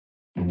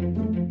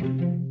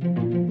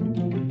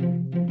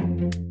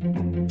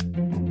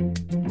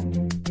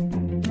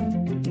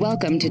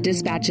Welcome to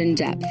Dispatch in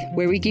Depth,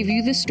 where we give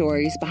you the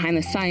stories behind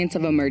the science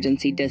of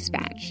emergency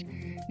dispatch.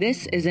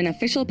 This is an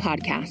official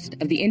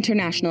podcast of the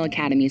International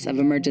Academies of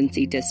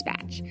Emergency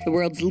Dispatch, the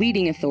world's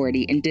leading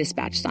authority in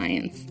dispatch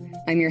science.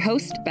 I'm your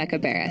host, Becca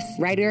Barris,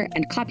 writer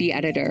and copy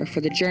editor for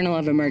the Journal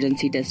of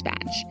Emergency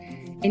Dispatch.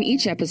 In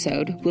each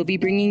episode, we'll be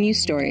bringing you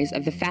stories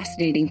of the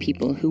fascinating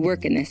people who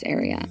work in this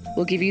area.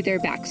 We'll give you their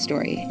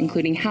backstory,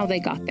 including how they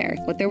got there,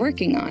 what they're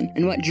working on,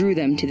 and what drew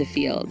them to the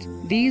field.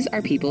 These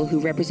are people who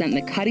represent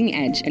the cutting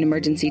edge in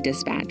emergency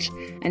dispatch,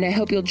 and I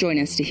hope you'll join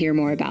us to hear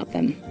more about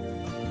them.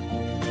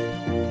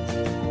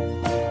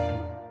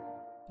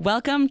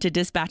 Welcome to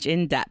Dispatch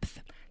in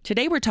Depth.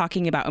 Today we're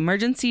talking about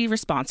emergency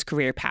response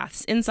career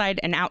paths inside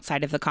and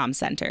outside of the comm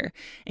center,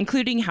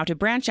 including how to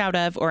branch out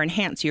of or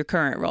enhance your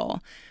current role.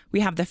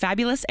 We have the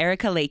fabulous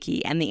Erika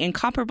Lakey and the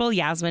incomparable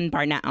Yasmen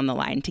Barnett on the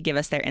line to give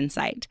us their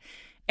insight.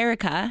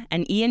 Erika,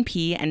 an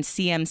E&P and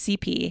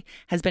CMCP,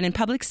 has been in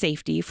public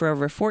safety for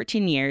over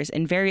 14 years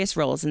in various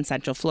roles in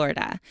Central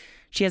Florida.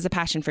 She has a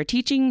passion for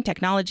teaching,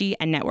 technology,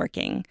 and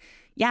networking.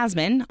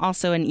 Yasmen,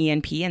 also an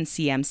E&P and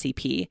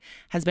CMCP,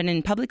 has been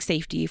in public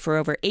safety for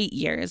over 8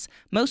 years,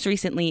 most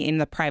recently in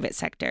the private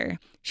sector.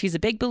 She's a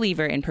big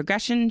believer in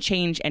progression,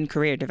 change, and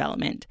career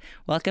development.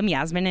 Welcome,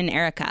 Yasmen and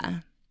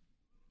Erika.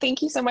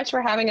 Thank you so much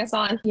for having us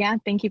on. Yeah,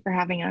 thank you for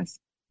having us.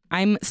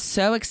 I'm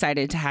so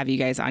excited to have you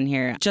guys on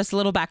here. Just a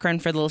little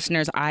background for the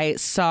listeners. I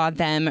saw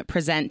them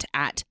present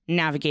at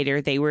Navigator.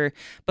 They were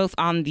both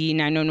on the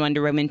 911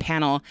 to Women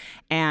panel,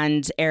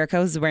 and Erika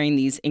was wearing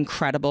these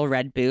incredible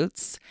red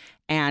boots.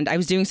 And I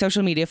was doing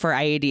social media for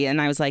IAD, and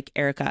I was like,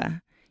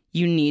 Erika,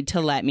 you need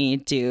to let me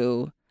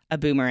do a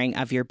boomerang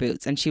of your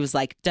boots. And she was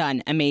like,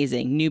 done,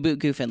 amazing, new boot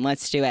goofing,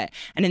 let's do it.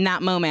 And in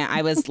that moment,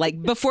 I was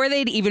like, before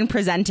they'd even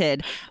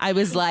presented, I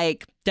was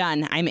like,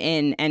 done, I'm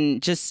in.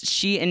 And just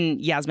she and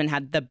Yasmen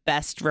had the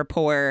best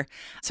rapport.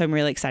 So I'm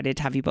really excited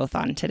to have you both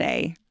on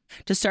today.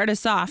 To start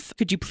us off,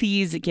 could you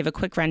please give a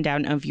quick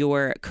rundown of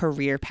your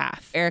career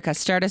path? Erika,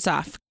 start us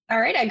off. All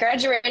right. I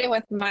graduated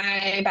with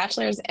my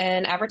bachelor's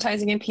in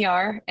advertising and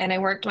PR, and I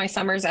worked my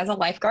summers as a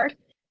lifeguard.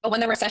 But when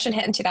the recession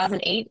hit in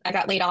 2008, I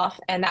got laid off.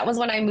 And that was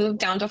when I moved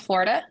down to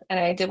Florida, and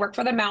I did work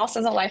for the Mouse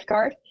as a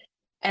lifeguard.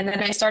 And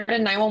then I started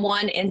in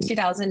 911 in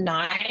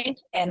 2009.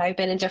 And I've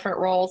been in different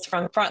roles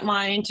from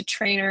frontline to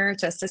trainer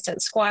to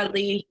assistant squad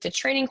lead to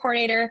training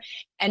coordinator.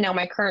 And now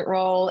my current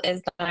role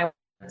is the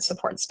 911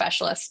 support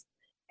specialist.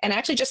 And I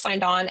actually just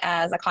signed on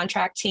as a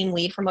contract team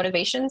lead for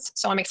motivations.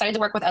 So I'm excited to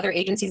work with other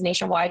agencies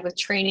nationwide with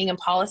training and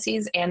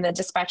policies and the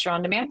Dispatcher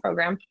on Demand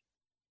program.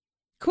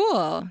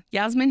 Cool.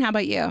 Yasmen, how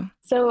about you?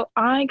 So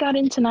I got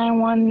into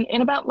 911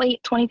 in about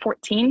late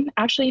 2014,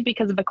 actually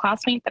because of a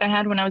classmate that I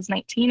had when I was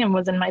 19 and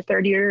was in my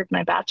third year of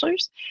my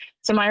bachelor's.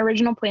 So my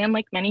original plan,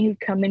 like many who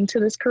come into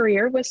this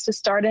career, was to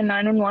start in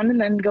 911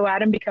 and then go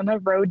out and become a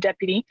road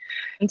deputy.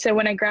 And so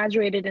when I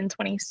graduated in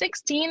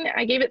 2016,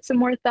 I gave it some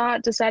more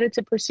thought, decided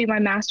to pursue my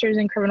master's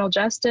in criminal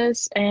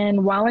justice.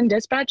 And while in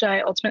dispatch,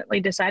 I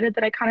ultimately decided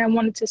that I kind of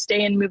wanted to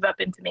stay and move up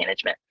into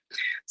management.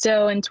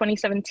 So in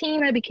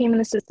 2017, I became an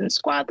assistant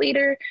squad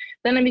leader.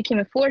 Then I became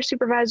a floor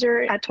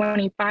supervisor at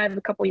 25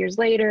 a couple years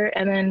later.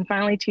 And then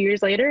finally 2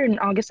 years later, in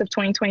August of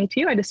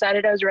 2022, I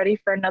decided I was ready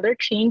for another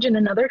change and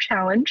another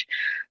challenge,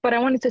 but I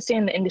wanted to stay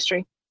in the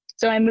industry.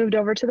 So I moved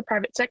over to the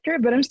private sector,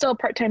 but I'm still a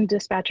part-time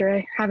dispatcher.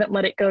 I haven't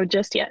let it go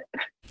just yet.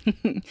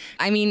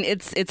 I mean,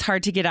 it's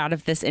hard to get out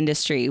of this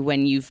industry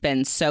when you've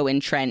been so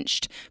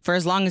entrenched for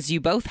as long as you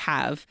both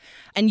have.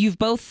 And you've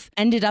both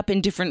ended up in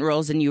different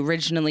roles than you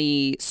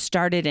originally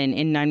started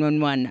in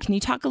 911. Can you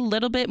talk a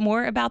little bit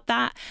more about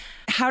that?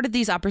 How did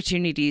these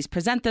opportunities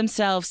present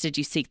themselves? Did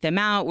you seek them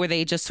out? Were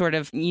they just sort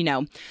of,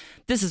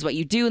 this is what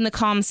you do in the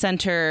comm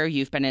center.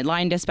 You've been a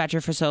line dispatcher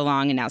for so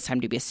long, and now it's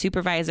time to be a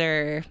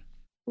supervisor.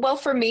 Well,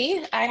 for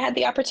me, I had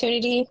the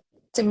opportunity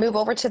to move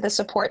over to the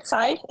support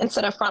side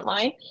instead of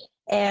frontline.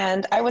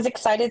 And I was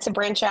excited to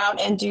branch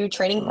out and do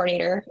training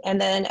coordinator.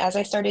 And then as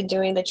I started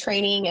doing the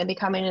training and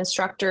becoming an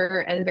instructor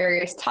and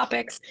various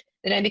topics,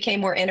 then I became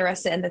more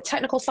interested in the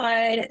technical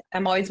side.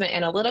 I'm always been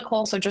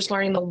analytical. So just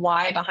learning the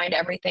why behind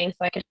everything so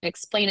I could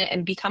explain it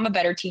and become a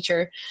better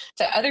teacher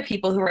to other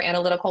people who are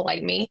analytical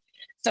like me.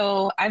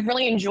 So I've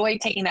really enjoyed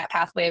taking that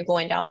pathway of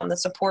going down the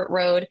support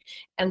road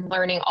and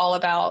learning all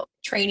about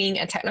training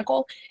and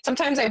technical.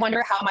 Sometimes I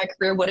wonder how my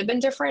career would have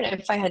been different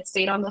if I had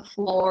stayed on the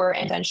floor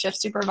and done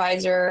shift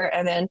supervisor,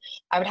 and then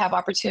I would have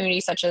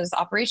opportunities such as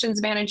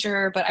operations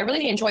manager, but I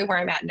really enjoy where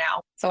I'm at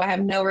now. So I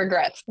have no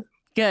regrets.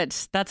 Good.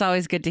 That's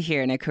always good to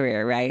hear in a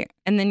career, right?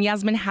 And then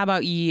Yasmen, how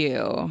about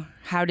you?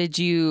 How did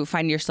you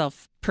find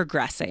yourself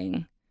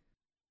progressing?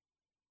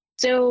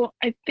 So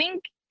I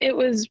think it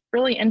was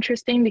really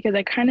interesting because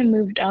I kind of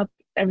moved up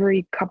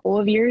every couple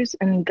of years,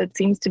 and that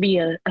seems to be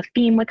a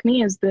theme with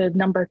me is the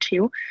number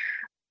 2.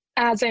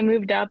 As I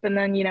moved up, and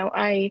then,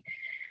 I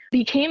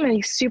became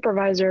a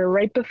supervisor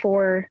right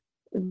before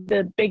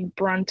the big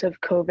brunt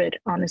of COVID,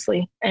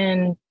 honestly.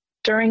 And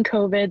during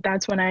COVID,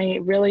 that's when I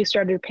really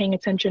started paying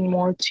attention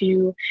more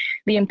to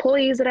the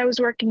employees that I was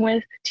working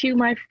with, to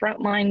my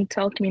frontline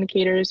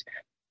telecommunicators.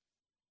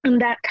 And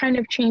that kind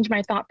of changed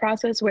my thought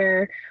process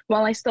where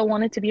while I still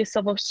wanted to be a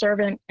civil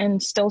servant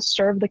and still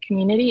serve the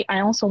community,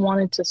 I also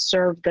wanted to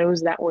serve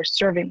those that were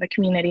serving the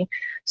community.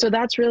 So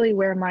that's really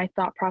where my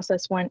thought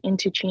process went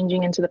into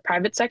changing into the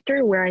private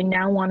sector, where I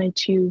now wanted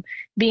to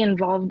be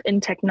involved in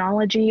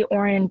technology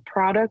or in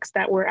products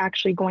that were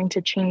actually going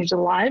to change the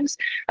lives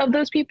of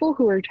those people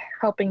who are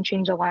helping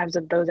change the lives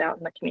of those out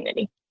in the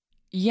community.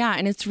 Yeah,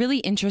 and it's really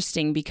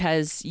interesting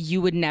because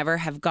you would never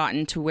have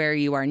gotten to where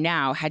you are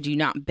now had you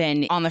not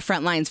been on the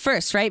front lines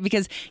first, right?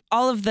 Because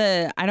all of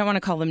the, I don't want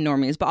to call them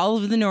normies, but all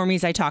of the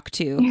normies I talk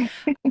to,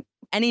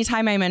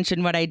 anytime I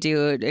mention what I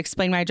do,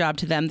 explain my job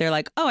to them, they're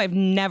like, oh, I've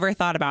never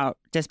thought about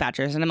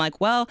dispatchers. And I'm like,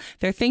 well,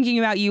 they're thinking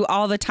about you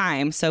all the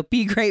time, so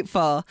be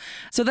grateful.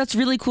 So that's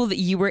really cool that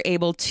you were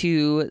able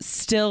to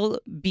still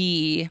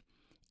be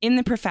in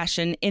the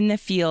profession, in the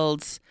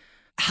fields,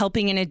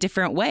 helping in a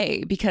different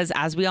way, because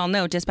as we all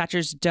know,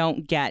 dispatchers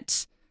don't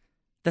get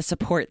the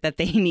support that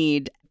they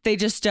need. They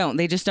just don't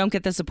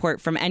get the support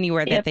from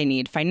anywhere that they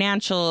need,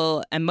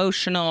 financial,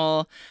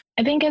 emotional.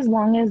 I think as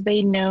long as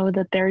they know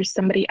that there's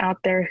somebody out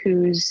there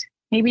who's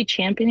maybe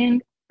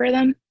championing for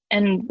them,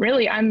 and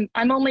really I'm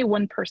only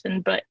one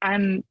person, but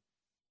I'm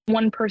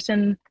one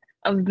person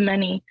of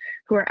many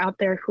who are out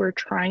there who are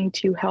trying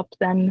to help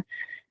them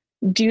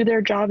do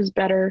their jobs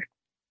better,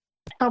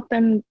 help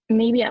them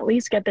maybe at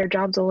least get their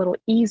jobs a little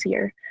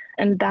easier.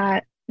 And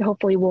that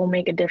hopefully will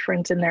make a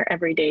difference in their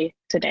everyday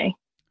today.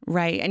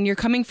 Right. And you're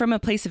coming from a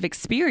place of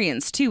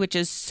experience too, which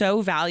is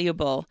so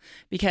valuable,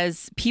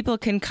 because people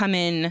can come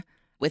in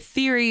with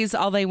theories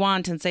all they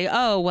want and say,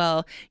 oh,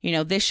 well, you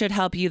know, this should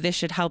help you. This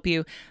should help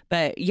you.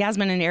 But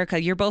Yasmen and Erika,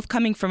 you're both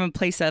coming from a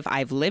place of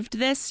I've lived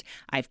this.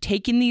 I've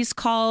taken these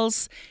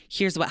calls.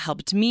 Here's what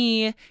helped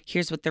me.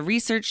 Here's what the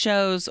research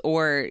shows,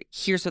 or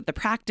here's what the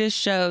practice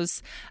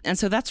shows. And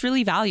so that's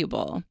really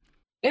valuable.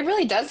 It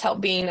really does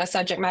help being a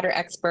subject matter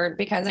expert,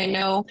 because I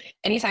know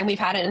anytime we've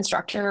had an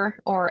instructor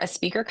or a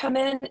speaker come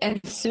in,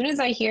 as soon as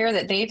I hear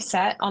that they've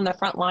sat on the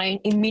front line,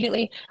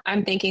 immediately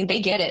I'm thinking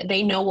they get it.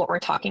 They know what we're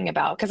talking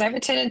about, because I've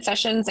attended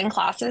sessions and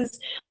classes.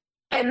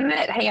 I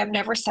admit, hey, I've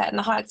never sat in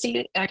the hot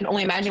seat. I can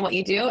only imagine what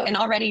you do. And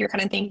already you're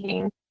kind of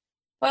thinking,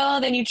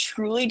 well, then you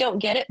truly don't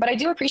get it. But I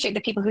do appreciate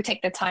the people who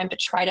take the time to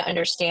try to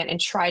understand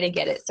and try to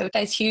get it. So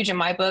that's huge in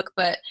my book.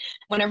 But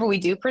whenever we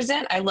do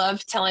present, I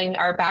love telling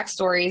our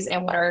backstories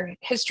and what our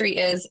history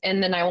is in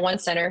the 911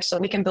 center, so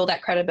we can build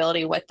that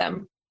credibility with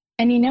them.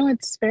 And, you know,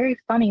 it's very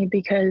funny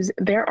because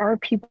there are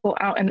people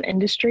out in the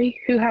industry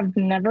who have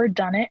never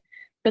done it,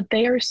 but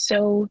they are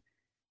so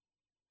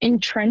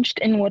entrenched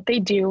in what they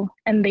do,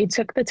 and they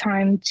took the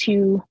time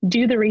to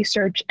do the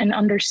research and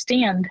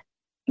understand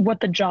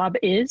what the job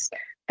is,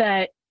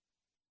 that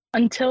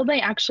until they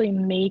actually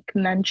make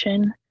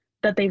mention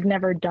that they've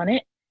never done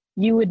it,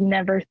 you would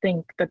never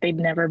think that they'd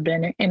never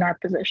been in our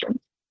position.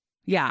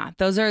 Yeah,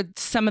 those are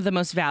some of the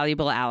most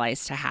valuable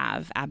allies to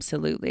have.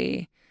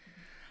 Absolutely.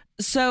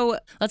 So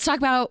let's talk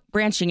about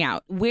branching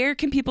out. Where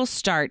can people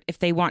start if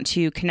they want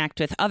to connect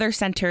with other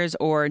centers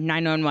or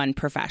 911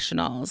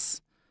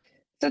 professionals?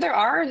 So there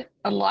are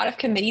a lot of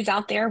committees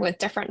out there with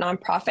different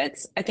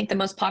nonprofits. I think the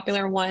most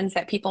popular ones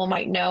that people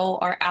might know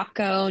are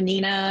APCO,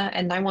 NINA,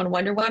 and 911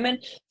 Wonder Woman.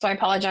 So I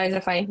apologize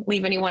if I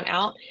leave anyone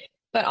out.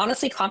 But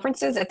honestly,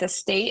 conferences at the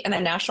state and the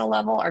national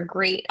level are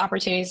great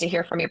opportunities to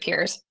hear from your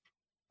peers.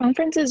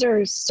 Conferences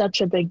are such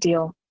a big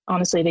deal,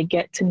 honestly, to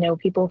get to know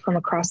people from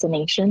across the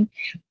nation.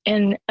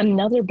 And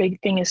another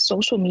big thing is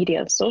social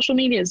media. Social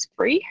media is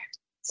free.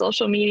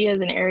 Social media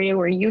is an area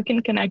where you can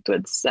connect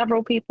with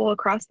several people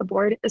across the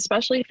board,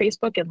 especially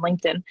Facebook and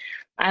LinkedIn.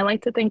 I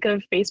like to think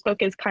of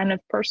Facebook as kind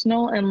of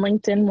personal and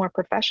LinkedIn more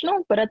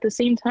professional, but at the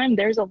same time,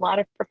 there's a lot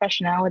of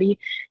professionality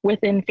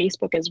within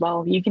Facebook as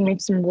well. You can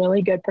make some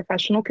really good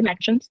professional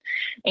connections,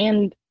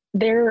 and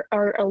there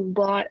are a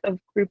lot of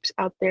groups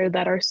out there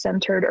that are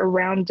centered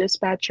around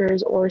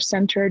dispatchers, or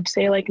centered,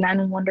 say, like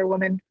 911 Wonder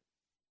Woman.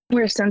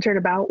 We're centered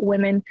about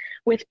women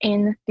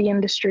within the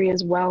industry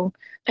as well.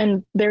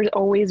 And there's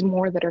always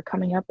more that are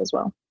coming up as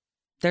well.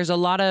 There's a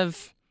lot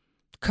of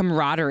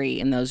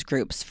camaraderie in those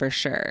groups for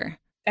sure.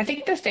 I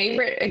think the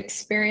favorite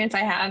experience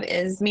I have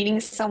is meeting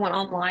someone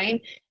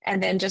online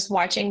and then just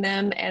watching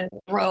them and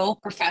grow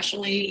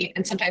professionally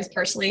and sometimes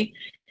personally.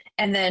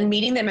 And then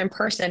meeting them in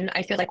person,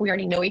 I feel like we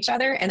already know each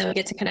other, and then we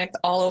get to connect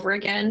all over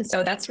again.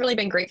 So that's really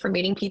been great for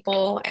meeting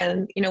people.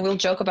 And, you know, we'll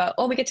joke about,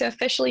 oh, we get to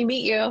officially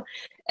meet you.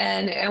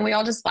 And we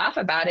all just laugh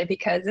about it,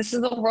 because this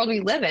is the world we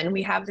live in.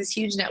 We have this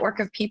huge network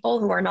of people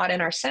who are not in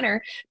our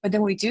center, but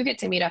then we do get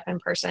to meet up in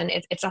person.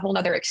 It's a whole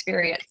nother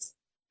experience.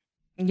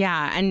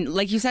 Yeah. And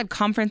like you said,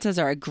 conferences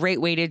are a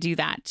great way to do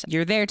that.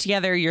 You're there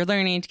together, you're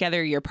learning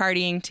together, you're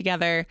partying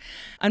together.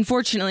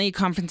 Unfortunately,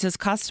 conferences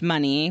cost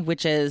money,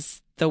 which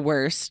is the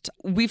worst.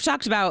 We've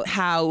talked about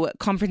how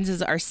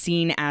conferences are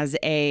seen as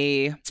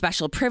a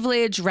special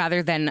privilege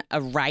rather than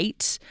a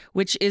right,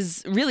 which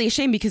is really a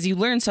shame because you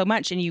learn so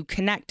much and you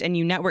connect and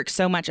you network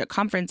so much at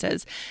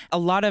conferences. A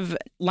lot of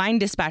line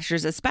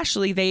dispatchers,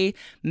 especially, they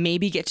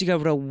maybe get to go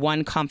to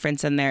one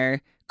conference in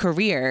their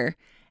career,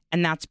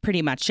 and that's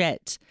pretty much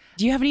it.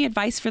 Do you have any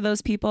advice for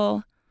those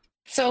people?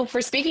 So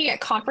for speaking at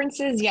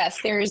conferences,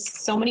 yes, there's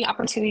so many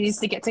opportunities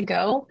to get to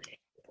go.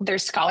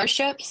 There's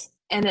scholarships,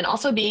 and then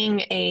also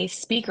being a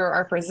speaker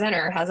or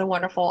presenter has a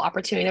wonderful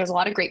opportunity. There's a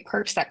lot of great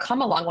perks that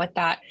come along with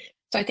that.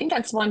 So I think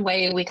that's one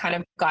way we kind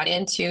of got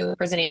into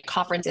presenting at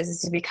conferences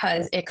is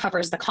because it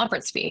covers the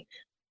conference fee.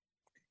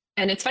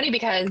 And it's funny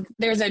because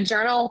there's a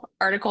journal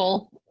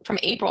article from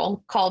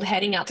April called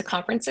Heading Out to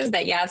Conferences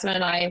that Yasmen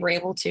and I were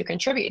able to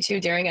contribute to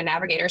during a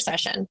navigator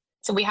session.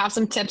 So we have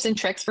some tips and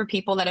tricks for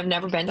people that have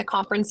never been to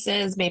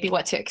conferences, maybe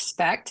what to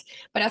expect.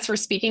 But as for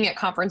speaking at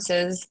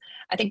conferences,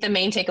 I think the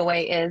main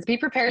takeaway is be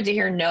prepared to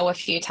hear no a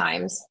few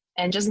times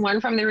and just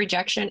learn from the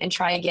rejection and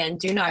try again.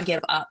 Do not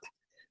give up,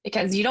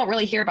 because you don't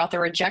really hear about the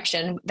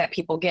rejection that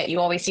people get. You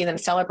always see them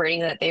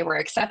celebrating that they were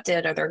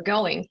accepted or they're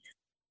going.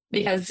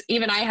 Because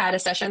even I had a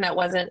session that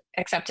wasn't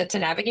accepted to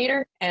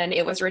Navigator and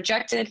it was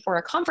rejected for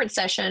a conference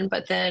session,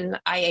 but then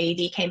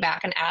IAED came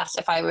back and asked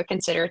if I would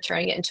consider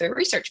turning it into a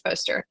research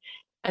poster.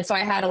 And so I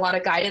had a lot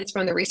of guidance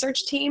from the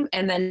research team,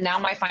 and then now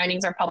my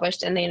findings are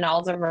published in the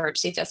Annals of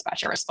Emergency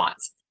Dispatch and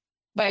Response.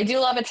 But I do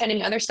love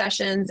attending other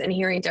sessions and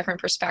hearing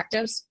different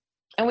perspectives.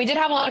 And we did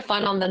have a lot of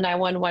fun on the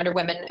 911 Wonder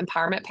Women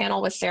Empowerment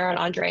panel with Sarah and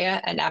Andrea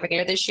at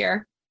Navigator this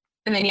year.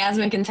 And then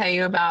Yasmen can tell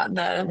you about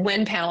the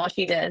WIN panel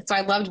she did. So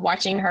I loved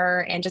watching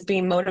her and just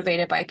being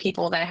motivated by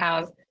people that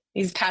have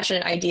these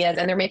passionate ideas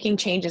and they're making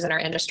changes in our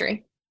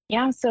industry.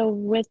 Yeah, so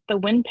with the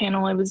WIN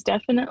panel, it was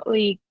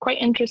definitely quite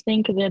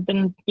interesting because it had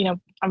been,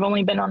 I've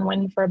only been on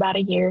WIN for about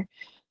a year,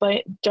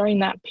 but during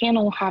that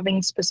panel,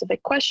 having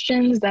specific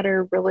questions that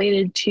are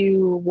related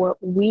to what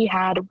we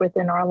had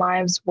within our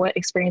lives, what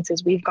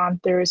experiences we've gone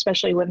through,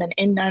 especially women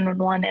in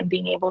 911, and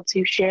being able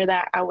to share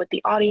that out with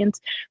the audience,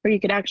 where you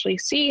could actually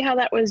see how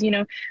that was,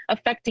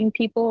 affecting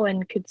people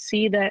and could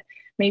see that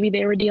maybe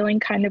they were dealing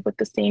kind of with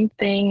the same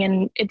thing.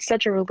 And it's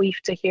such a relief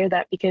to hear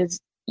that,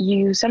 because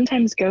you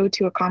sometimes go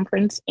to a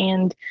conference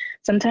and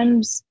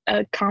sometimes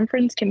a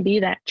conference can be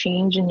that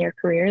change in your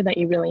career that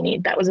you really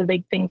need. That was a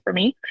big thing for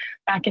me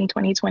back in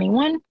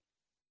 2021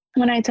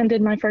 when I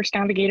attended my first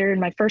Navigator and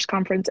my first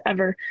conference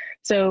ever.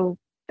 So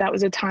that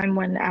was a time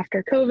when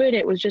after COVID,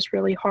 it was just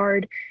really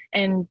hard.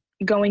 And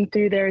going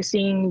through there,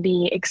 seeing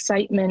the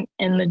excitement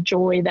and the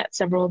joy that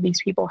several of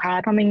these people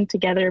had coming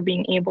together,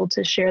 being able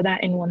to share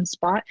that in one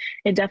spot,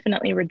 it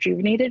definitely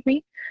rejuvenated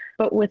me.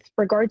 But with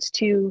regards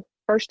to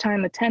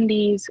first-time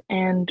attendees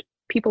and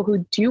people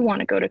who do want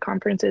to go to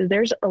conferences,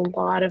 there's a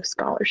lot of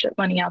scholarship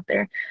money out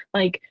there,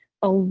 like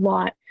a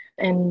lot.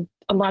 And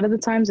a lot of the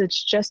times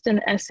it's just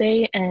an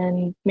essay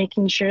and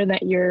making sure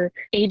that your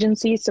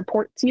agency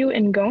supports you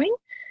in going.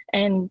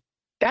 And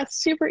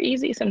that's super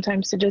easy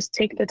sometimes, to just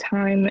take the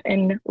time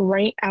and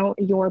write out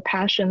your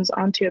passions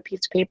onto a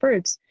piece of paper.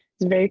 It's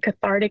very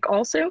cathartic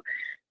also,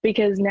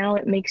 because now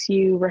it makes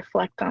you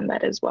reflect on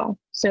that as well.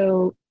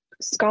 So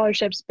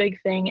scholarships,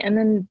 big thing. And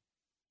then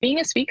being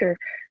a speaker,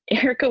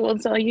 Erika will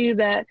tell you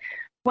that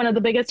one of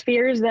the biggest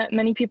fears that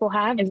many people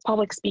have is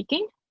public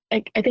speaking.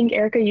 I think,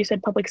 Erika, you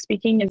said public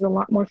speaking is a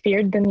lot more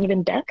feared than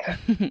even death.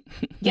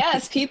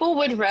 Yes, people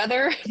would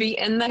rather be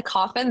in the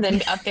coffin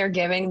than up there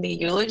giving the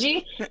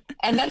eulogy.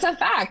 And that's a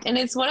fact. And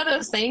it's one of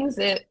those things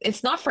that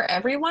it's not for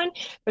everyone,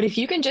 but if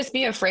you can just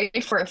be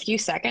afraid for a few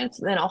seconds,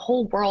 then a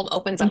whole world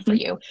opens up for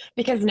you,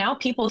 because now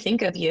people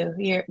think of you.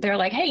 They're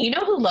like, hey, you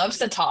know who loves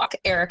to talk?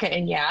 Erika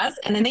and Yaz.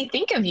 And then they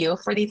think of you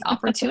for these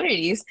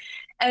opportunities.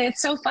 And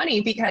it's so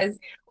funny because,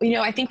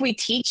 I think we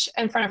teach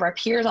in front of our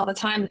peers all the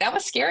time. That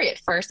was scary at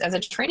first as a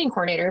training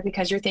coordinator,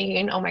 because you're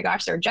thinking, oh my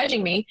gosh, they're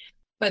judging me.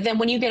 But then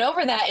when you get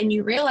over that and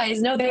you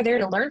realize, no, they're there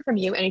to learn from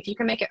you. And if you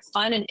can make it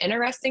fun and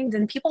interesting,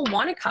 then people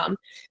want to come.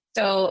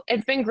 So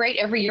it's been great.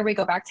 Every year we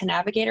go back to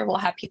Navigator, we'll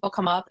have people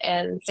come up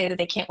and say that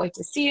they can't wait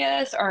to see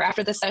us. Or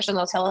after the session,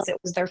 they'll tell us it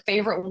was their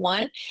favorite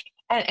one.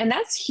 And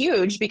that's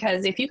huge,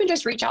 because if you can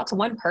just reach out to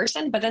one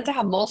person, but then to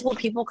have multiple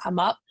people come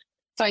up.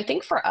 So I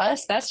think for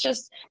us, that's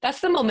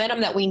the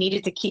momentum that we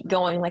needed to keep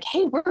going. Like,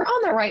 hey, we're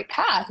on the right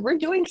path. We're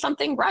doing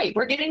something right.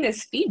 We're getting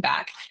this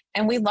feedback,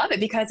 and we love it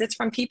because it's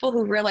from people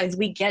who realize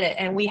we get it,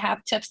 and we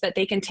have tips that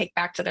they can take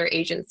back to their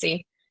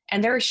agency,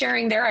 and they're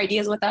sharing their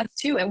ideas with us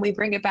too. And we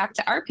bring it back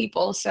to our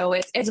people. So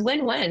it's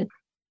win-win.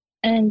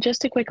 And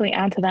just to quickly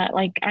add to that,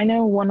 like, I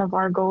know one of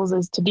our goals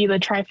is to do the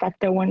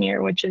trifecta one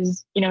year, which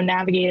is,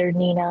 Navigator,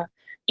 NINA,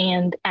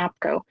 and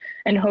APCO.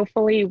 And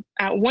hopefully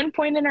at one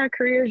point in our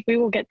careers, we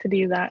will get to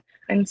do that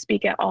and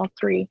speak at all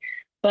three.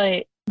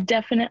 But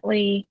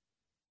definitely,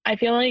 I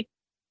feel like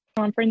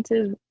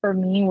conferences for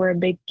me were a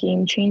big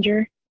game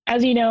changer.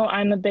 As you know,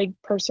 I'm a big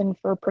person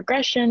for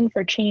progression,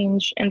 for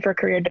change, and for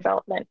career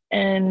development.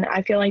 And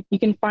I feel like you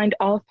can find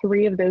all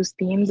three of those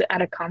themes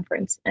at a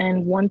conference.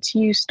 And once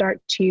you start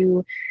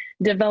to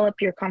develop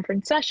your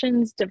conference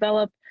sessions,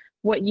 develop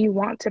what you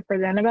want to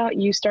present about,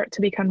 you start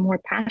to become more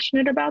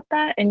passionate about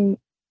that. And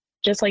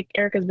just like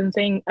Erika's been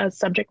saying, a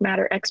subject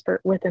matter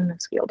expert within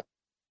this field.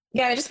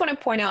 Yeah, I just want to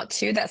point out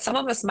too that some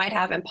of us might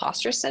have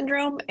imposter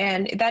syndrome,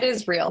 and that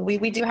is real. We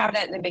do have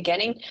that in the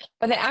beginning,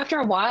 but then after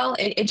a while,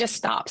 it just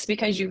stops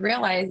because you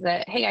realize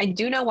that, hey, I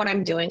do know what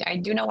I'm doing. I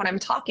do know what I'm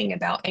talking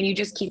about, and you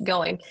just keep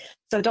going.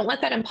 So don't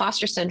let that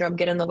imposter syndrome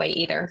get in the way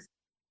either.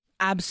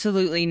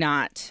 Absolutely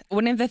not.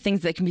 One of the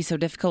things that can be so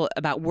difficult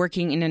about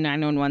working in a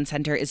 911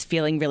 center is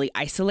feeling really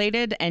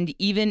isolated. And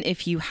even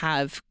if you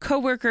have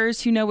coworkers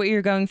who know what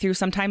you're going through,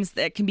 sometimes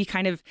that can be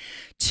kind of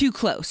too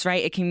close,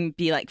 right? It can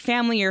be like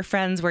family or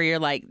friends where you're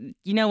like,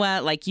 you know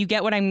what, like you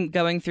get what I'm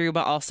going through,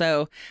 but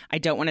also I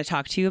don't want to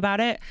talk to you about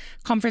it.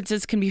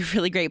 Conferences can be a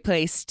really great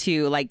place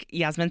to, like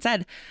Yasmen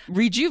said,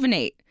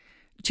 rejuvenate,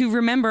 to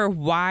remember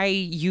why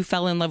you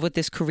fell in love with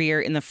this career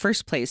in the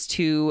first place,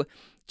 to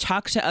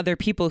talk to other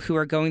people who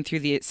are going through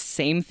the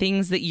same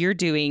things that you're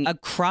doing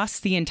across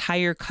the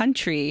entire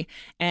country.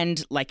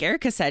 And like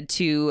Erika said,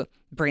 to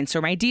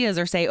brainstorm ideas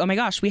or say, oh my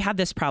gosh, we had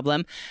this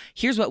problem.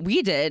 Here's what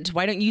we did.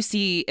 Why don't you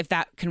see if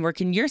that can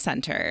work in your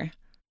center?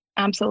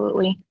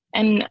 Absolutely.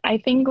 And I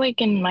think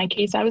like in my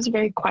case, I was a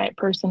very quiet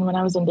person when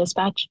I was in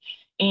dispatch,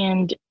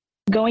 and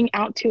going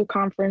out to a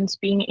conference,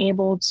 being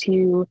able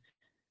to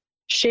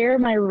share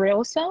my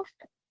real self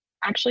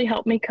actually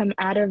helped me come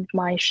out of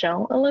my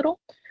shell a little.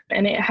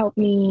 And it helped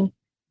me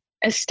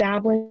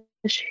establish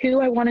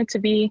who I wanted to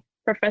be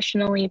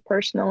professionally,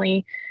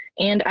 personally,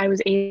 and I was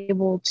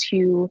able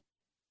to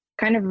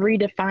kind of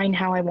redefine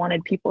how I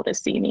wanted people to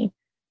see me.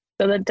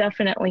 So that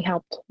definitely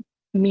helped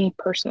me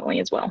personally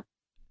as well.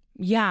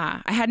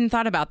 Yeah, I hadn't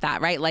thought about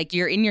that, right? Like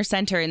you're in your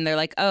center and they're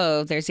like,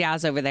 oh, there's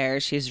Yaz over there.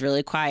 She's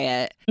really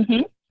quiet.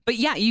 Mm-hmm. But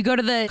yeah, you go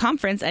to the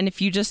conference and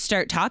if you just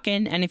start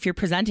talking and if you're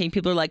presenting,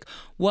 people are like,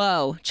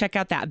 whoa, check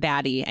out that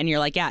baddie. And you're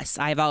like, yes,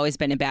 I've always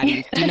been a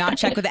baddie. Do not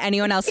check with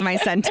anyone else in my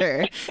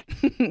center.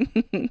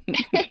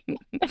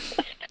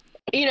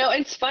 You know,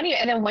 it's funny.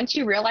 And then once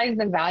you realize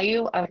the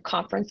value of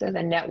conferences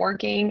and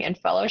networking and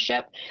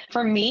fellowship,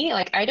 for me,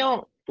 like I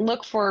don't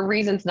look for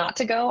reasons not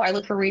to go. I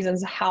look for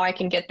reasons how I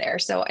can get there.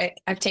 So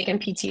I've taken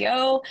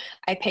PTO,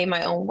 I pay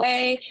my own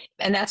way.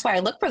 And that's why I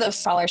look for those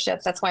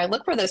scholarships. That's why I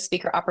look for those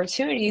speaker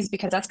opportunities,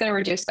 because that's going to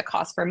reduce the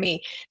cost for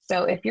me.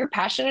 So if you're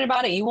passionate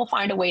about it, you will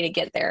find a way to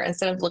get there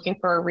instead of looking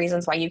for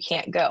reasons why you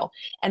can't go.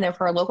 And then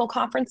for our local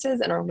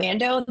conferences in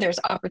Orlando, there's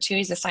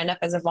opportunities to sign up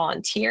as a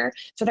volunteer.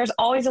 So there's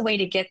always a way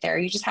to get there.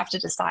 You just have to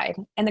decide.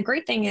 And the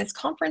great thing is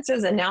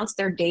conferences announce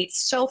their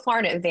dates so far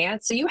in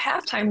advance. So you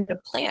have time to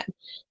plan.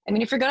 I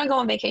mean, if you're going to go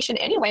on vacation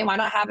anyway, why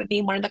not have it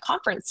be one of the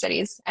conference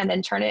cities and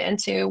then turn it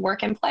into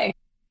work and play?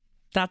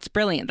 That's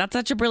brilliant. That's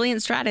such a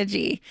brilliant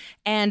strategy.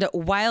 And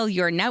while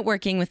you're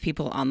networking with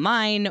people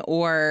online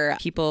or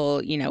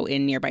people, you know,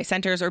 in nearby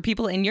centers or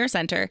people in your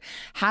center,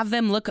 have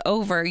them look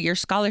over your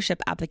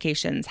scholarship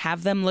applications,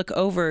 have them look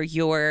over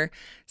your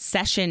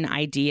session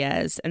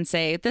ideas and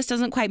say, this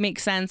doesn't quite make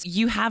sense.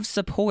 You have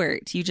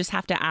support. You just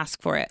have to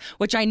ask for it,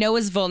 which I know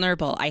is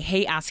vulnerable. I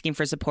hate asking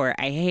for support.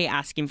 I hate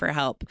asking for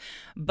help.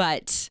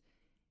 But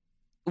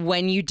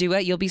when you do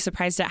it, you'll be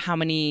surprised at how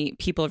many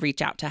people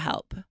reach out to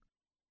help.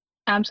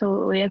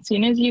 Absolutely. As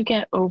soon as you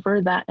get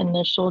over that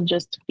initial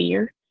just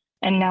fear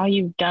and now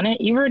you've done it,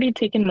 you've already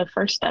taken the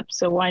first step.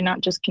 So why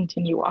not just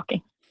continue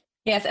walking?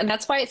 Yes, and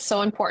that's why it's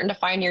so important to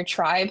find your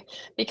tribe,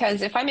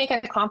 because if I make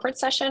a conference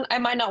session, I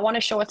might not want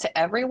to show it to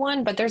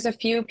everyone, but there's a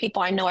few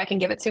people I know I can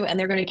give it to and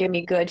they're going to give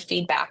me good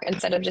feedback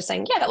instead of just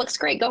saying, yeah, that looks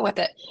great, go with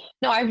it.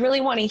 No, I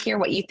really want to hear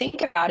what you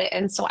think about it,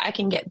 and so I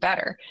can get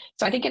better.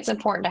 So I think it's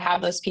important to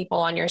have those people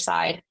on your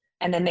side,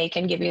 and then they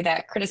can give you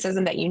that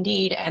criticism that you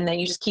need, and then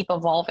you just keep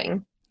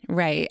evolving.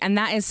 Right. And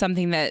that is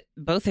something that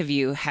both of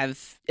you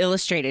have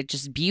illustrated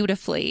just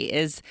beautifully,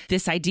 is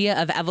this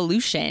idea of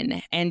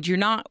evolution. And you're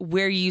not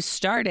where you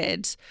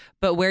started,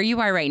 but where you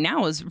are right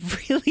now is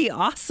really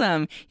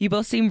awesome. You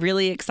both seem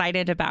really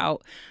excited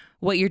about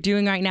what you're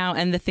doing right now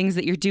and the things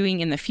that you're doing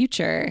in the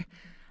future.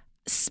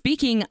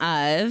 Speaking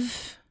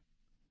of,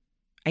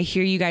 I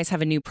hear you guys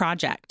have a new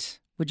project.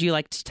 Would you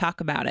like to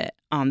talk about it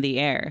on the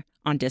air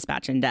on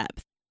Dispatch in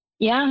Depth?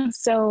 Yeah,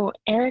 so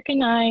Eric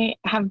and I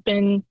have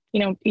been,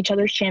 each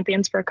other's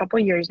champions for a couple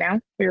of years now.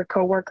 We were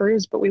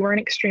coworkers, but we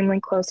weren't extremely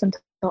close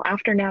until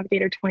after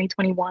Navigator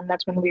 2021.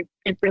 That's when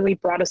it really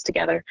brought us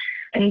together.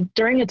 And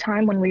during a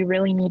time when we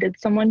really needed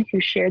someone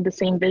who shared the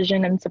same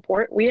vision and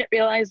support, we didn't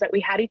realize that we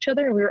had each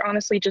other. We were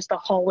honestly just a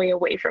hallway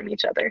away from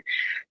each other.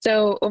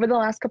 So over the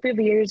last couple of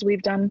years,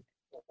 we've done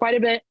quite a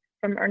bit,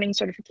 from earning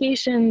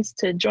certifications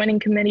to joining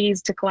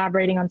committees to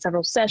collaborating on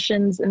several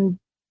sessions. And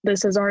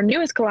this is our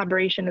newest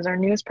collaboration, is our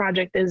newest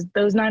project, is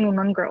those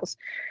 911 girls.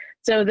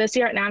 So this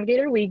year at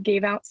Navigator, we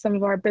gave out some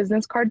of our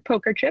business card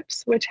poker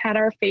chips, which had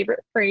our favorite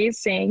phrase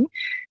saying,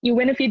 you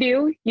win if you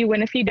do, you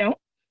win if you don't.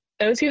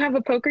 Those who have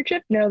a poker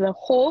chip know the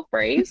whole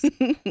phrase.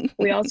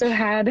 We also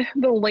had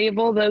the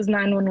label, those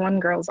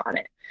 911 girls, on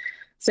it.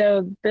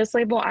 So this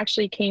label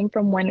actually came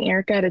from when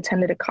Erika had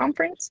attended a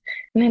conference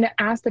and had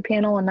asked the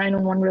panel a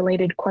 911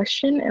 related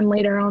question. And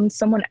later on,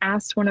 someone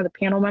asked one of the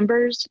panel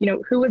members,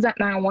 who was that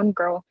 911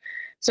 girl?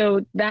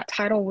 So that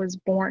title was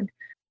born.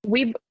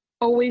 We've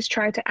always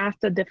try to ask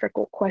the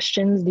difficult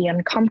questions, the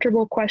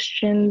uncomfortable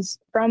questions.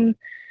 From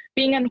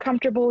being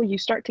uncomfortable, you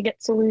start to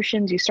get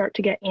solutions, you start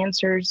to get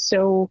answers.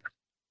 So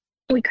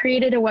we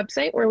created a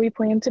website where we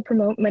plan to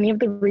promote many of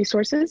the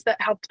resources that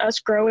helped us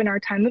grow in our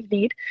time of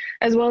need,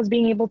 as well as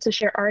being able to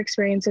share our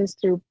experiences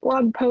through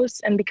blog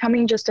posts and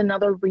becoming just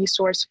another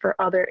resource for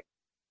other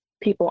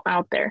people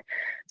out there.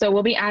 So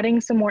we'll be adding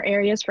some more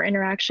areas for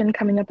interaction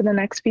coming up in the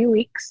next few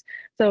weeks.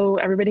 So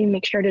everybody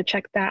make sure to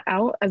check that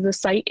out as the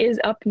site is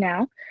up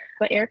now.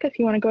 But Erika, if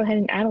you want to go ahead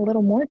and add a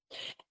little more.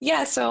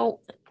 Yeah, so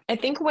I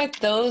think with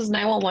those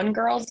 911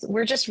 girls,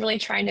 we're just really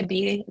trying to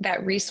be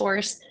that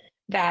resource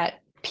that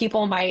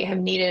people might have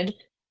needed,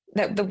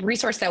 that the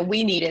resource that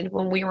we needed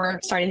when we were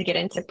starting to get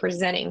into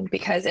presenting,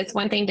 because it's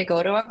one thing to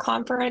go to a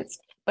conference,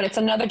 but it's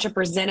another to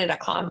present at a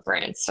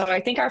conference. So I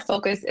think our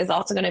focus is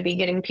also going to be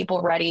getting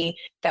people ready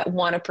that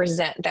want to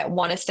present, that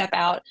want to step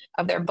out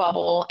of their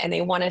bubble and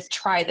they want to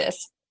try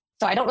this.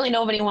 So I don't really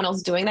know of anyone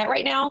else doing that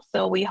right now.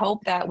 So we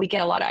hope that we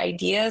get a lot of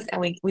ideas,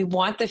 and we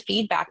want the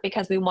feedback,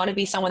 because we want to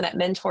be someone that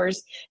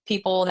mentors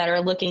people that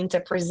are looking to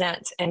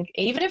present. And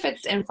even if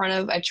it's in front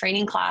of a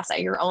training class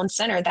at your own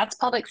center, that's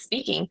public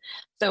speaking.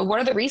 So what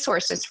are the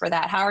resources for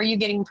that? How are you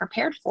getting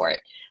prepared for it?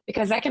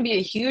 Because that can be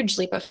a huge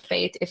leap of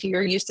faith if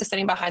you're used to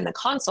sitting behind the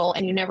console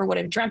and you never would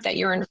have dreamt that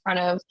you're in front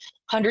of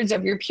hundreds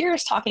of your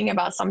peers talking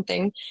about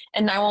something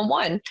in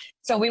 911.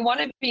 So we want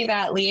to be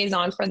that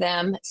liaison for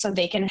them so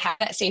they can have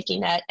that safety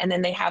net, and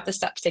then they have the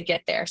steps to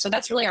get there. So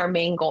that's really our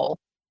main goal.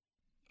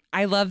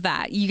 I love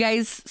that. You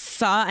guys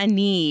saw a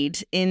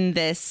need in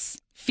this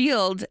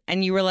field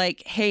and you were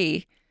like,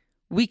 hey,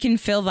 we can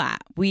fill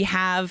that. We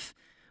have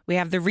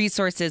the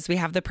resources, we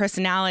have the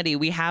personality,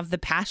 we have the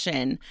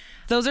passion.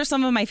 Those are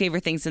some of my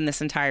favorite things in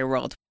this entire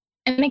world.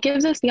 And it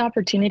gives us the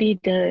opportunity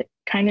to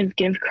kind of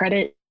give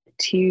credit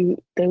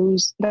to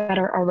those that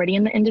are already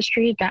in the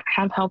industry that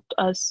have helped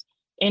us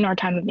in our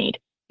time of need,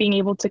 being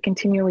able to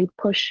continually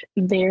push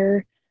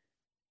their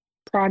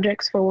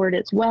projects forward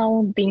as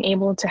well, being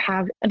able to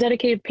have a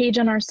dedicated page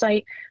on our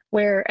site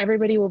where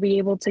everybody will be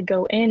able to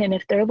go in. And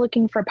if they're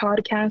looking for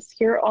podcasts,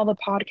 here are all the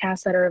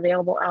podcasts that are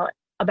available out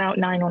about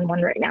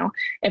 911 right now.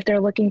 If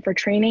they're looking for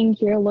training,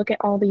 here, look at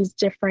all these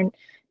different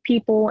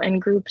people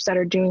and groups that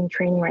are doing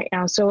training right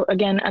now. So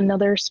again,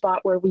 another spot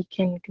where we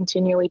can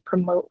continually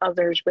promote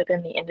others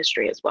within the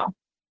industry as well.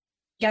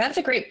 Yeah, that's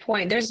a great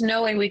point. There's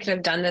no way we could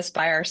have done this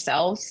by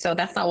ourselves. So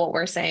that's not what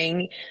we're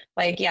saying.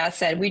 Like Yas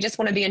said, we just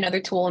want to be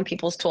another tool in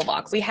people's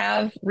toolbox. We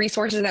have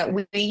resources that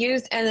we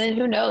use, and then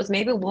who knows,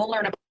 maybe we'll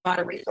learn about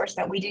a resource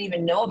that we didn't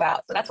even know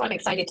about. So that's what I'm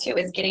excited too,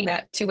 is getting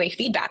that two-way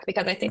feedback,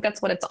 because I think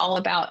that's what it's all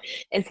about,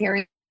 is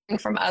hearing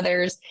from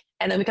others,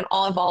 and then we can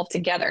all evolve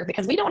together,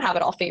 because we don't have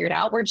it all figured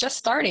out. We're just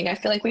starting. I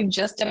feel like we've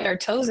just dipped our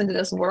toes into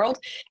this world,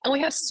 and we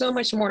have so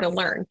much more to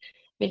learn.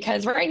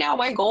 Because right now,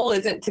 my goal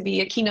isn't to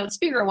be a keynote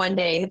speaker one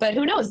day, but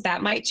who knows,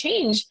 that might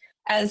change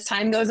as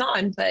time goes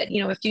on. But,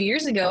 a few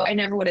years ago, I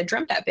never would have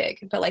dreamt that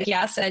big. But like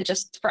Yas said,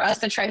 just for us,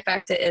 the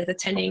trifecta is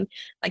attending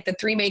like the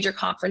 3 major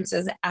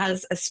conferences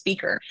as a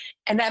speaker.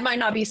 And that might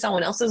not be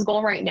someone else's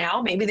goal right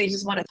now. Maybe they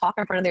just want to talk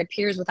in front of their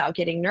peers without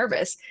getting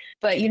nervous.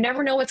 But you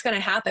never know what's going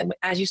to happen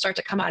as you start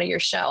to come out of your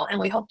shell. And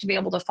we hope to be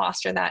able to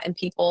foster that in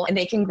people, and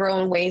they can grow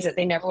in ways that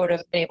they never would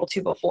have been able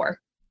to before.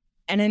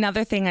 And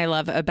another thing I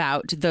love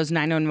about those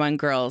 911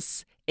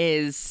 girls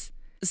is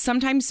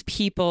sometimes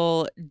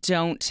people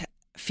don't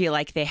feel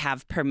like they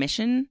have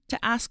permission to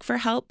ask for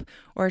help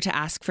or to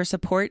ask for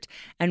support.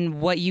 And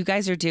what you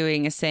guys are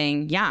doing is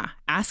saying, yeah,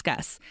 ask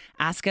us.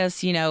 Ask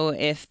us,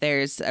 if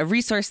there's a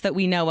resource that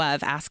we know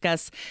of, ask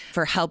us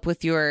for help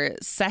with your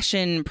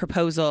session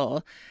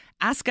proposal.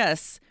 Ask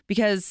us,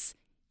 because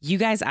you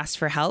guys asked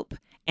for help.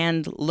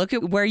 And look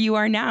at where you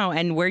are now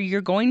and where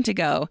you're going to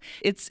go.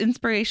 It's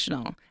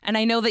inspirational. And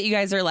I know that you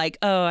guys are like,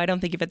 oh, I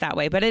don't think of it that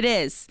way, but it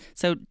is.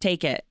 So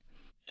take it.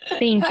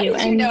 Thank you. How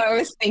did you know I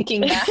was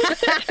thinking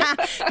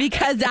that?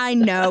 Because I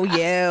know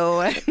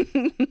you.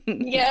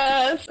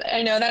 Yes,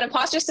 I know that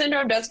imposter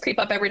syndrome does creep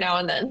up every now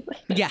and then.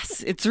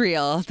 Yes, it's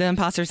real. The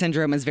imposter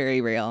syndrome is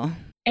very real.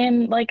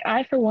 And like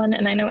I, for one,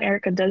 and I know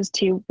Erika does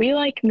too, we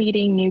like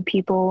meeting new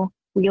people.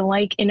 We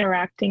like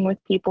interacting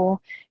with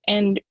people.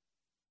 And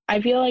I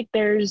feel like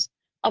there's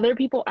other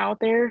people out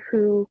there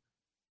who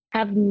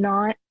have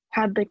not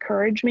had the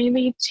courage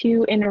maybe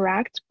to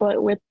interact,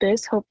 but with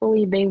this,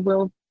 hopefully they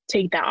will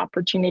take that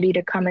opportunity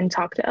to come and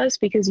talk to us,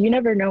 because you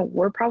never know,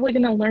 we're probably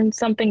going to learn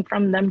something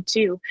from them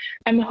too.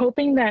 I'm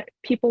hoping that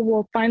people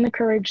will find the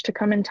courage to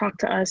come and talk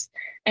to us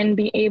and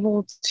be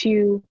able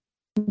to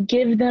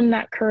give them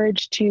that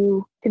courage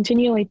to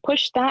continually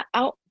push that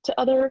out to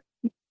other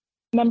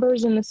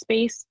members in the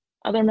space,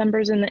 other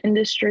members in the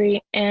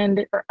industry,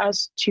 and for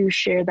us to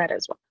share that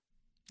as well.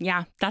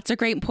 Yeah, that's a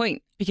great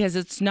point, because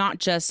it's not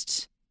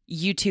just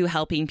you two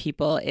helping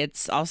people,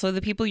 it's also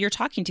the people you're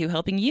talking to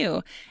helping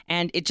you.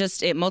 And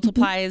it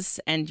multiplies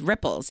and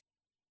ripples.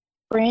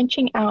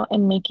 Branching out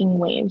and making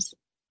waves.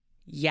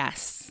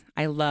 Yes,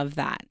 I love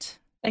that.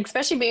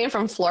 Especially being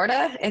from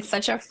Florida, it's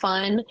such a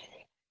fun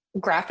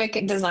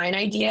graphic design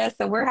idea.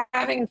 So we're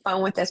having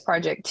fun with this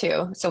project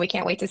too. So we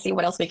can't wait to see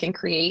what else we can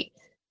create.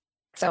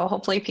 So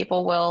hopefully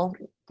people will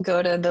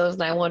go to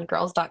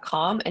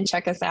those91girls.com and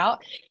check us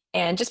out.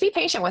 And just be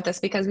patient with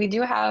us because we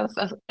do have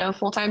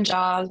full-time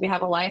jobs. We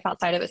have a life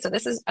outside of it. So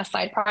this is a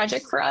side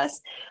project for us,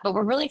 but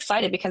we're really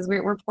excited because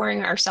we're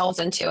pouring ourselves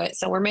into it.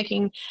 So we're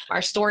making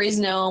our stories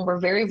known. We're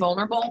very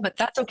vulnerable, but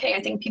that's okay.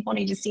 I think people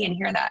need to see and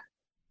hear that.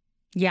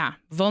 Yeah,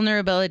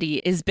 vulnerability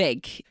is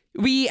big.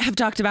 We have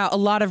talked about a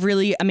lot of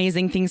really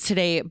amazing things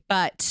today,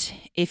 but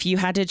if you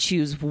had to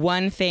choose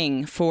one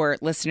thing for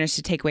listeners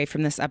to take away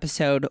from this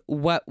episode,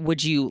 what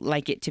would you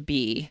like it to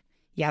be?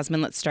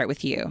 Yasmen, let's start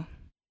with you.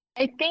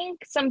 I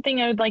think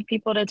something I would like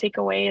people to take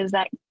away is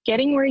that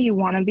getting where you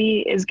want to be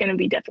is going to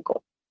be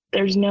difficult.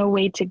 There's no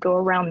way to go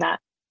around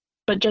that.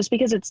 But just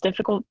because it's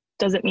difficult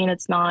doesn't mean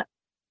it's not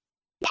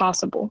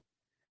possible.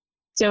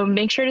 So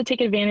make sure to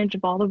take advantage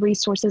of all the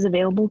resources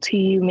available to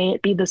you. May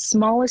it be the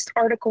smallest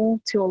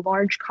article to a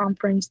large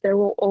conference. There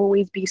will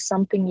always be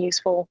something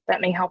useful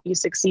that may help you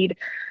succeed.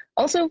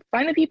 Also,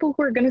 find the people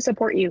who are going to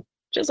support you.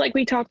 Just like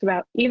we talked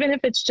about, even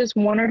if it's just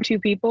one or two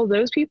people,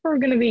 those people are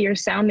going to be your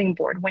sounding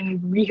board when you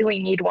really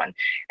need one.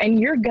 And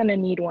you're going to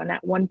need one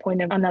at one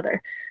point or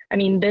another. I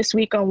mean, this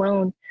week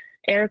alone,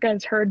 Erika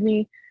has heard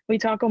me. We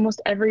talk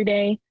almost every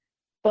day,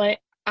 but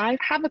I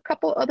have a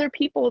couple other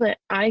people that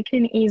I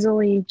can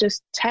easily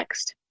just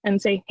text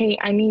and say, hey,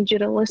 I need you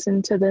to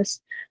listen to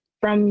this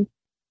from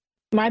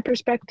my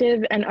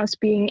perspective and us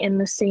being in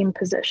the same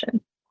position.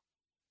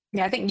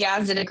 Yeah, I think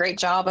Yaz did a great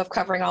job of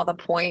covering all the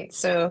points.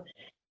 So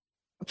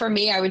for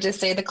me, I would just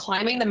say the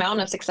climbing the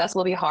mountain of success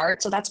will be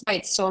hard. So that's why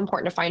it's so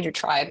important to find your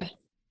tribe.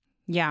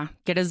 Yeah,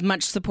 get as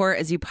much support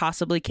as you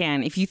possibly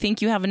can. If you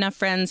think you have enough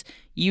friends,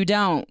 you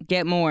don't.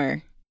 Get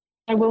more.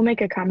 I will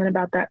make a comment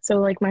about that. So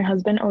like my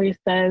husband always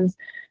says,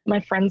 my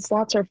friend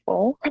slots are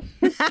full.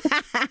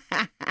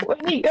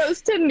 When he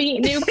goes to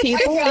meet new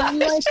people, I'm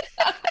like,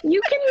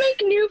 you can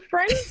make new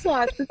friend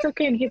slots. It's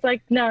okay. And he's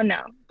like, no,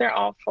 they're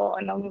all full.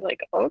 And I'm like,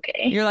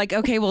 okay. You're like,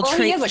 okay, we'll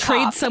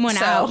trade someone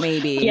out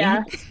maybe.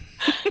 Yeah.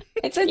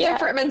 It's a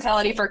different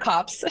mentality for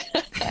cops.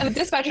 And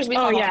dispatchers, we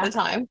talk all the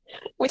time.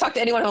 We talk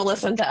to anyone who will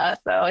listen to us,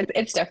 so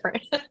it's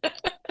different.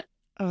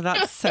 Oh,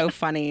 that's so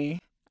funny.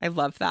 I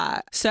love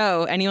that.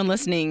 So anyone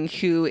listening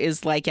who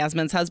is like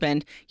Yasmen's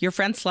husband, your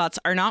friend slots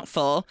are not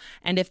full.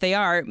 And if they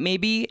are,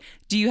 maybe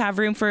do you have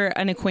room for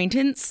an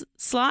acquaintance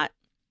slot?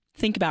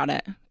 Think about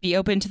it. Be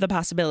open to the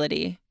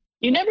possibility.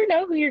 You never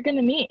know who you're going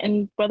to meet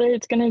and whether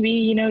it's going to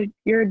be,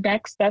 your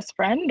next best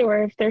friend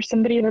or if there's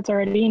somebody that's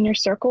already in your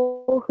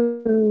circle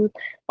who,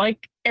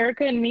 like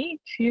Erika and me,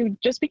 who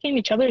just became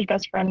each other's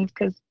best friends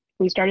because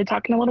we started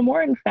talking a little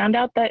more and found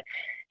out that,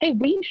 hey,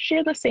 we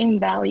share the same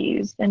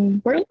values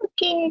and we're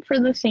looking for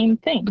the same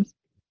things.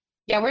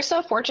 Yeah, we're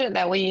so fortunate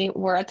that we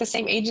were at the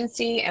same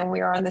agency and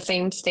we are in the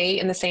same state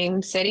in the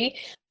same city.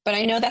 But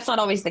I know that's not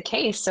always the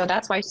case. So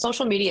that's why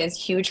social media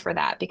is huge for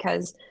that,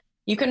 because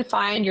you can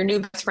find your new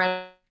best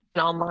friend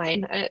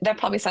online. That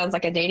probably sounds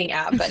like a dating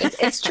app, but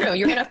it's true.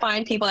 You're going to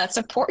find people that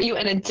support you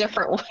in a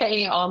different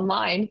way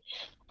online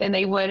than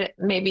they would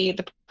maybe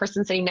the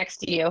person sitting next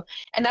to you.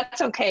 And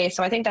that's okay.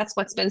 So I think that's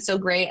what's been so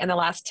great in the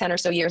last 10 or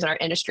so years in our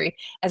industry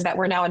is that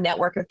we're now a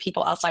network of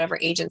people outside of our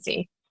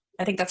agency.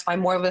 I think that's why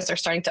more of us are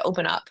starting to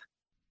open up.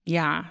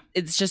 Yeah,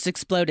 it's just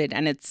exploded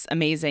and it's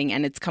amazing.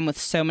 And it's come with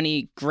so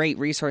many great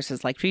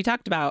resources like we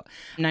talked about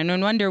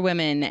 911 Wonder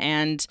Women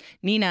and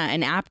Nina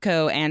and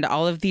APCO and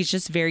all of these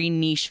just very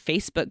niche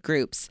Facebook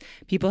groups.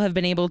 People have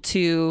been able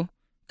to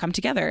come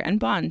together and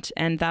bond.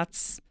 And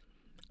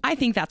I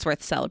think that's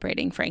worth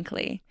celebrating,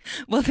 frankly.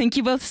 Well, thank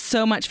you both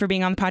so much for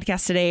being on the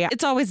podcast today.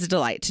 It's always a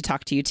delight to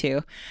talk to you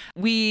two.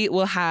 We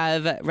will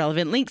have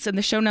relevant links in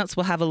the show notes.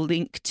 We'll have a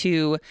link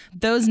to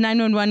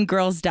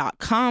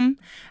those911girls.com.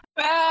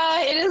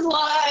 It is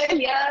live,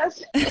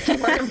 yes. It's a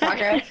work in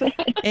progress.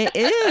 It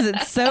is.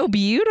 It's so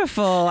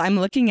beautiful. I'm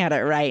looking at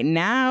it right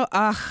now.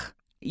 Ugh.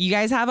 You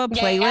guys have a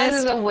playlist? Yeah,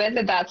 there's a width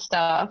of that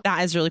stuff.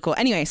 That is really cool.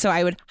 Anyway, so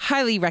I would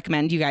highly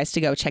recommend you guys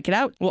to go check it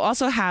out. We'll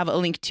also have a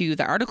link to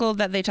the article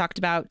that they talked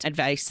about,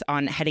 advice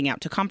on heading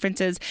out to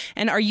conferences.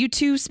 And are you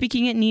two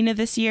speaking at Nina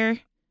this year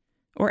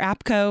or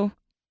APCO?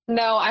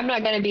 No, I'm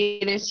not going to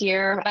be this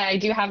year. I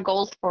do have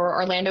goals for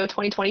Orlando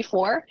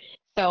 2024.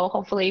 So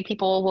hopefully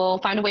people will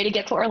find a way to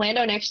get to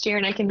Orlando next year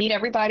and I can meet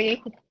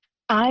everybody.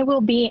 I will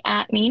be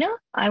at Nina.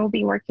 I will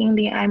be working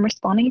the I'm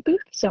Responding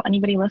booth. So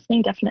anybody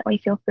listening, definitely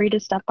feel free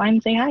to stop by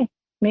and say hi.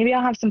 Maybe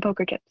I'll have some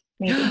poker chips.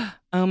 Maybe.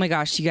 Oh my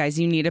gosh, you guys,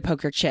 you need a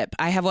poker chip.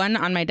 I have one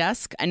on my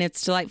desk and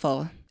it's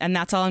delightful. And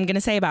that's all I'm going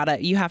to say about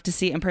it. You have to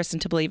see it in person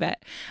to believe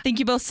it. Thank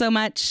you both so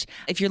much.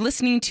 If you're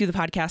listening to the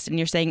podcast and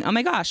you're saying, oh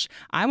my gosh,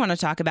 I want to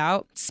talk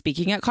about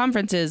speaking at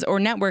conferences or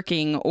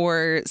networking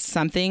or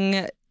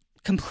something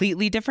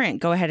completely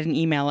different, go ahead and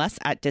email us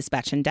at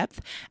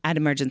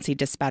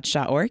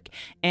dispatchinDepth@emergencydispatch.org.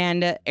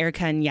 And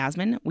Erika and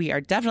Yasmen, we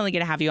are definitely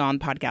going to have you on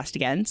podcast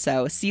again.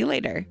 So see you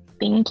later.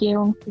 Thank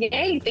you.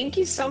 Yay, thank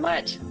you so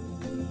much.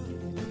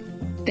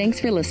 Thanks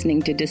for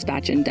listening to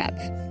Dispatch in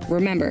Depth.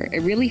 Remember,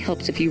 it really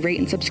helps if you rate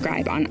and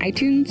subscribe on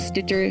iTunes,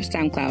 Stitcher,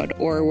 SoundCloud,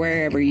 or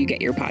wherever you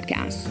get your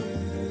podcasts.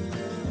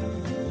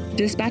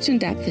 Dispatch in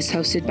Depth is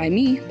hosted by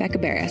me, Becca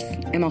Barris.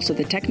 I'm also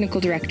the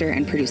technical director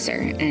and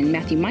producer, and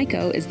Matthew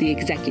Maiko is the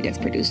executive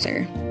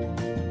producer.